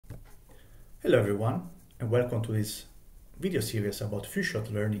Hello everyone, and welcome to this video series about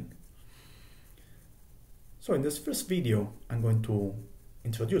few-shot learning. So in this first video, I'm going to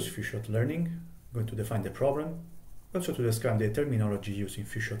introduce few-shot learning, I'm going to define the problem, also to describe the terminology used in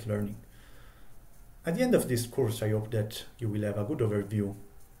few-shot learning. At the end of this course, I hope that you will have a good overview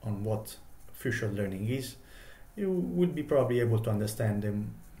on what few-shot learning is. You will be probably able to understand the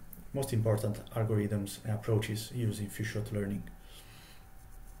most important algorithms and approaches used in few-shot learning.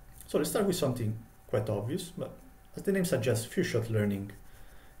 So let's start with something quite obvious, but as the name suggests, few-shot learning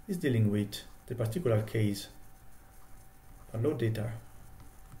is dealing with the particular case of low data,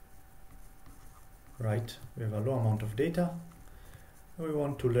 right? We have a low amount of data, and we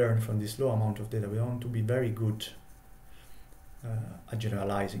want to learn from this low amount of data. We want to be very good at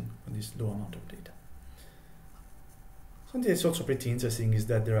generalizing on this low amount of data. Something that's also pretty interesting is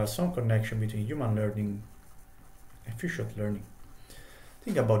that there are some connection between human learning and few-shot learning.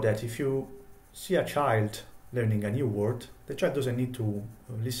 Think about that. If you see a child learning a new word, the child doesn't need to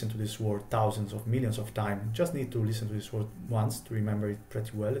listen to this word thousands of millions of times, just need to listen to this word once to remember it pretty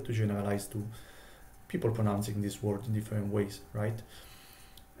well, to generalize to people pronouncing this word in different ways, right?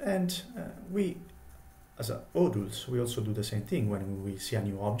 And we, as adults, we also do the same thing. When we see a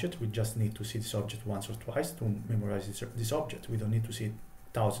new object, we just need to see this object once or twice to memorize this object. We don't need to see it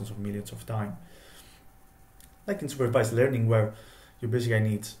thousands of millions of times. Like in supervised learning, where you basically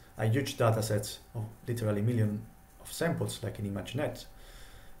need a huge data set of literally millions of samples, like in ImageNet,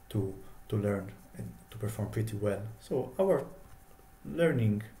 to learn and to perform pretty well. So our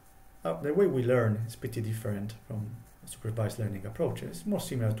learning, the way we learn is pretty different from a supervised learning approach. It's more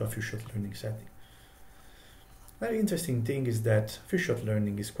similar to a few-shot learning setting. Very interesting thing is that few-shot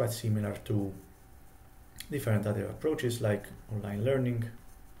learning is quite similar to different other approaches like online learning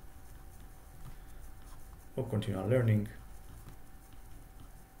or continual learning,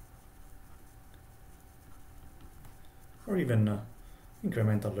 or even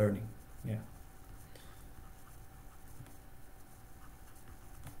incremental learning. Yeah.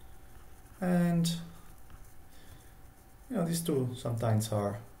 And these two sometimes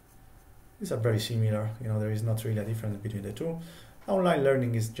are very similar. There is not really a difference between the two. Online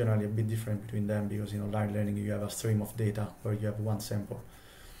learning is generally a bit different between them because in online learning you have a stream of data where you have one sample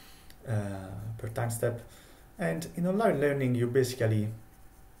per time step, and in online learning you basically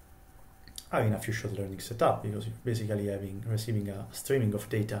having a few-shot learning setup because you're basically receiving a streaming of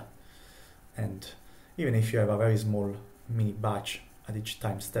data, and even if you have a very small mini batch at each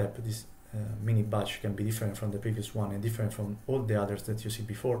time step, this mini batch can be different from the previous one and different from all the others that you see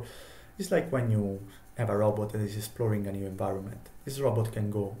before. It's like when you have a robot that is exploring a new environment. This robot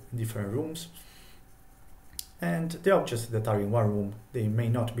can go in different rooms, and the objects that are in one room, they may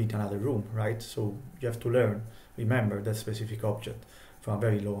not be in another room, right? So you have to remember that specific object from a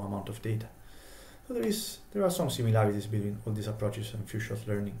very low amount of data. So there are some similarities between all these approaches and few-shot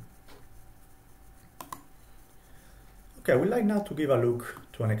learning. Okay, I would like now to give a look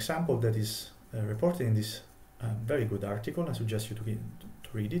to an example that is reported in this very good article. I suggest you to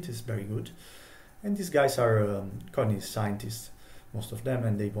read it. It's very good. And these guys are cognitive scientists, most of them,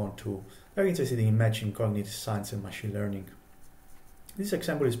 and very interested in matching cognitive science and machine learning. This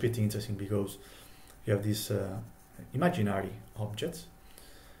example is pretty interesting because you have these imaginary objects.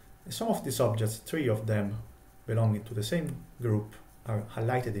 Some of these objects, 3 of them belonging to the same group, are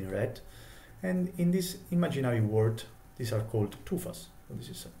highlighted in red, and in this imaginary world, these are called tufas. So this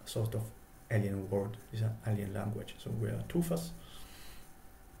is a sort of alien word, this is an alien language. So we are tufas.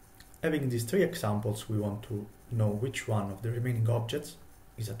 Having these 3 examples, we want to know which one of the remaining objects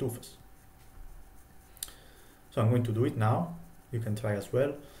is a tufas. So I'm going to do it now. You can try as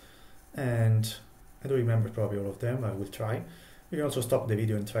well, and I don't remember probably all of them. I will try. You can also stop the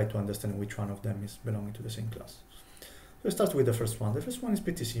video and try to understand which one of them is belonging to the same class. So let's start with the first one. The first one is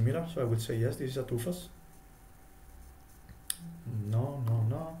pretty similar, so I would say yes, this is a tufas. No.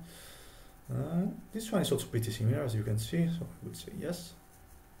 This one is also pretty similar, as you can see, so I would say yes.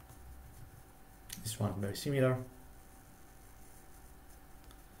 This one very similar.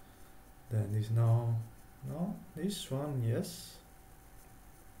 Then this no. This one yes.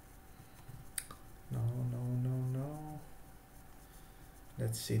 No.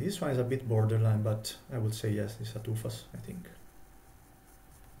 Let's see, this one is a bit borderline, but I would say yes, this is a tufas, I think.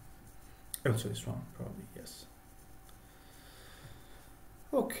 Also this one, probably yes.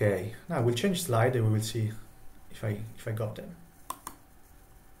 Okay, now we'll change slide and we will see if I got them.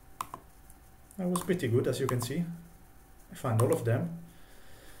 That was pretty good, as you can see. I found all of them.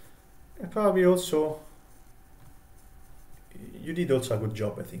 And probably also, you did also a good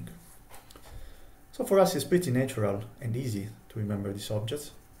job, I think. So for us it's pretty natural and easy to remember these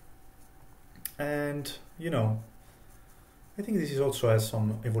objects. And I think this is also has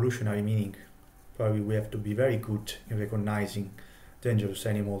some evolutionary meaning. Probably we have to be very good in recognizing dangerous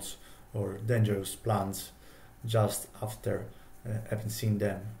animals or dangerous plants just after having seen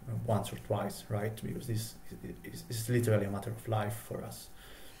them once or twice, right? Because this is literally a matter of life for us.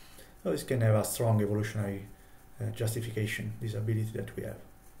 So this can have a strong evolutionary justification, this ability that we have.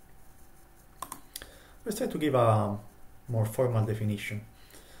 Let's try to give a more formal definition.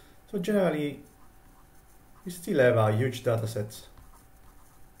 So generally, we still have a huge data set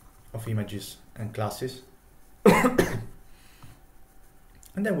of images and classes. And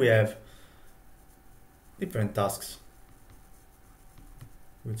then we have different tasks.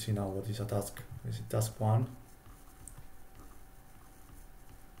 We'll see now what is a task. This is task 1,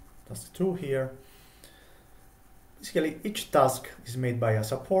 task 2 here. Basically, each task is made by a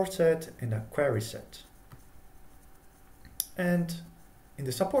support set and a query set. And in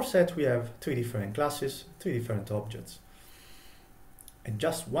the support set, we have 3 different classes, 3 different objects, and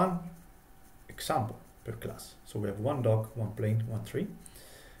just 1 example per class. So we have 1 dog, 1 plane, 1 tree.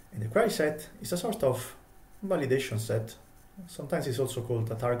 And the query set is a sort of validation set. Sometimes it's also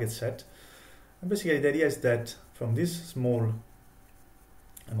called a target set. And basically the idea is that from this small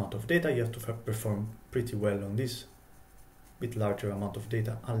amount of data, you have to perform pretty well on this bit larger amount of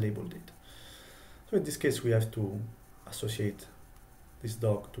data, unlabeled data. So in this case, we have to associate this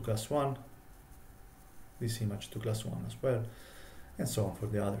dog to class 1, this image to class 1 as well, and so on for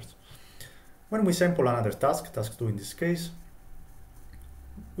the others. When we sample another task, task 2 in this case,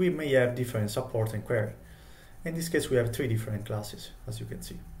 we may have different support and query. In this case, we have 3 different classes, as you can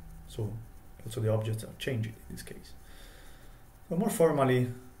see. So also the objects are changing in this case. So more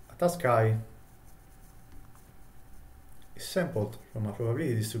formally, a task I is sampled from a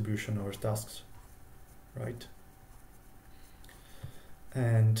probability distribution over tasks, right?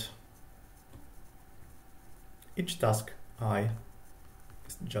 And each task I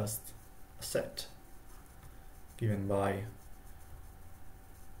is just a set given by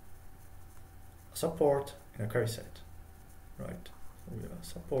a support and a query set, right? So we have a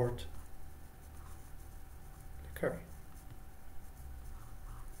support, a query.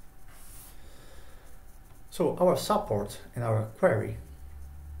 So our support and our query,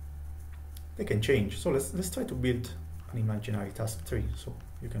 they can change. So let's try to build an imaginary task 3 so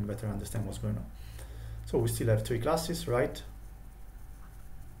you can better understand what's going on. So we still have 3 classes, right?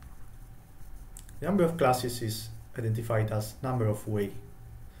 The number of classes is identified as number of way.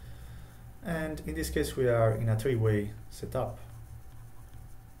 And in this case, we are in a 3-way setup.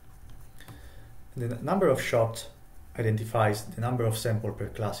 And the number of shot identifies the number of sample per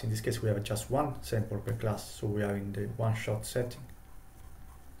class. In this case, we have just 1 sample per class, so we are in the 1-shot setting.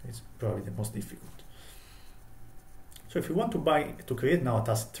 It's probably the most difficult. So if we want to create now a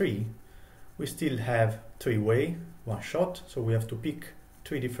task 3, we still have 3-way, 1-shot, so we have to pick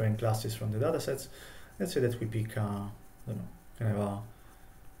 3 different classes from the datasets. Let's say that we pick, I don't know, can have a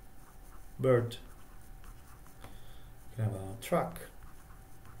bird, can have a truck.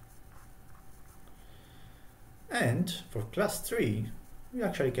 And for class 3, we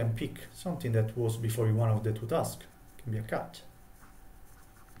actually can pick something that was before one of the 2 tasks. It can be a cat.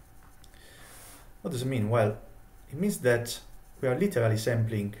 What does it mean? Well, it means that we are literally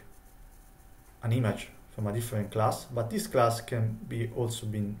sampling an image from a different class, but this class can be also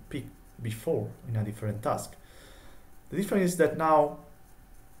been picked before in a different task. The difference is that now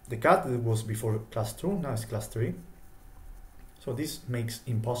the cat that was before class 2 now is class 3. So this makes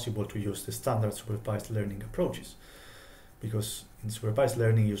impossible to use the standard supervised learning approaches, because in supervised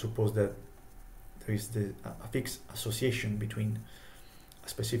learning you suppose that there is a fixed association between a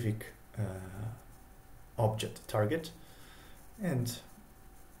specific object target and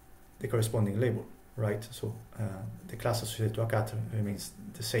the corresponding label, right? So the class associated to a cat remains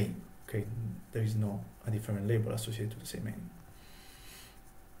the same. Okay, there is no a different label associated to the same animal.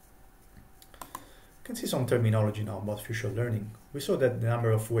 You can see some terminology now about future learning. We saw that the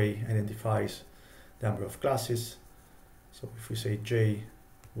number of way identifies the number of classes. So if we say J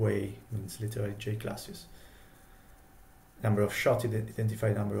way means literally J classes. Number of shot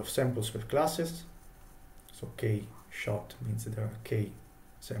identifies the number of samples per classes. So K shot means that there are K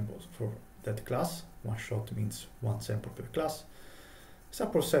samples for that class. 1 shot means 1 sample per class.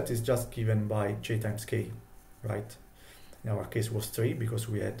 Support set is just given by J times K, right? In our case was 3 because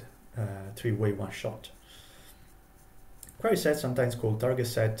we had 3-way 1 shot. Query set, sometimes called target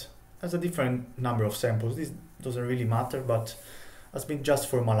set, has a different number of samples. This doesn't really matter, but has been just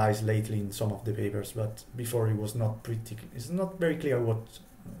formalized lately in some of the papers, but before it was not it's not very clear what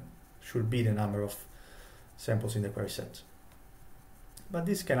should be the number of samples in the query set. but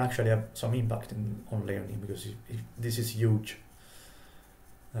this can actually have some impact on learning, because if this is huge,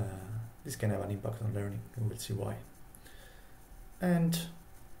 this can have an impact on learning, and we'll see why. And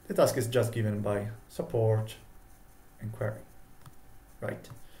the task is just given by support and query, right?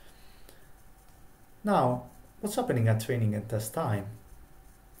 Now, what's happening at training and test time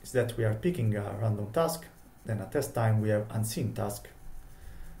is that we are picking a random task, then at test time we have unseen task.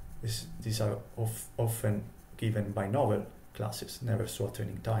 These are often given by novel classes, never saw at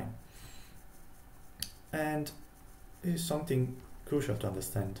training time. And it is something crucial to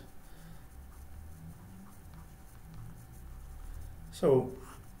understand. So,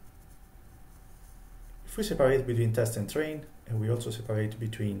 if we separate between test and train, and we also separate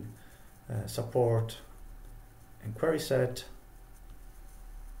between support and query set,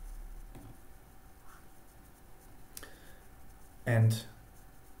 and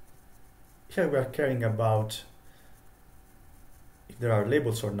here we are caring about if there are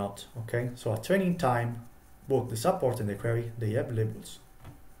labels or not, okay? So at training time, both the support and the query, they have labels.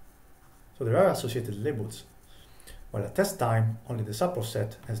 So there are associated labels. While at test time, only the support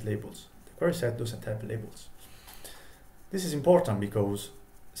set has labels. The query set doesn't have labels. This is important because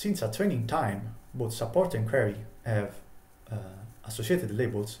since at training time, both support and query have associated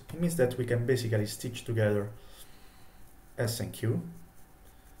labels, it means that we can basically stitch together S and Q.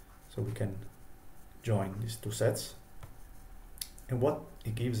 So we can join these two sets. And what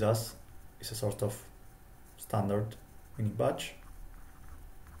it gives us is a sort of standard mini batch.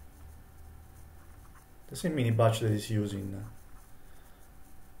 The same mini batch that is used in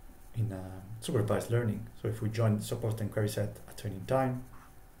supervised learning. So if we join support and query set at training time,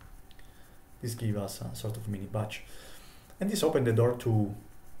 this gives us a sort of mini batch. And this opens the door to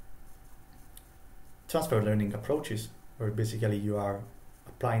transfer learning approaches, where basically you are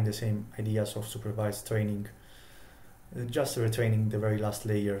applying the same ideas of supervised training, just retraining the very last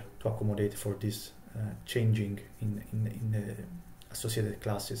layer to accommodate for this changing in the associated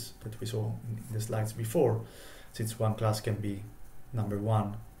classes that we saw in the slides before. Since one class can be number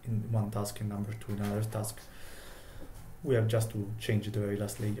one in one task and number two in another task, we have just to change the very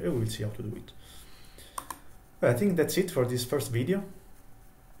last layer, and we'll see how to do it. Well, I think that's it for this first video.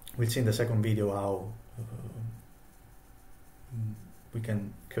 We'll see in the second video how we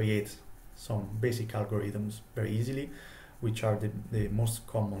can create some basic algorithms very easily, which are the most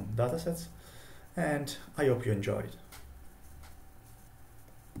common datasets, and I hope you enjoyed.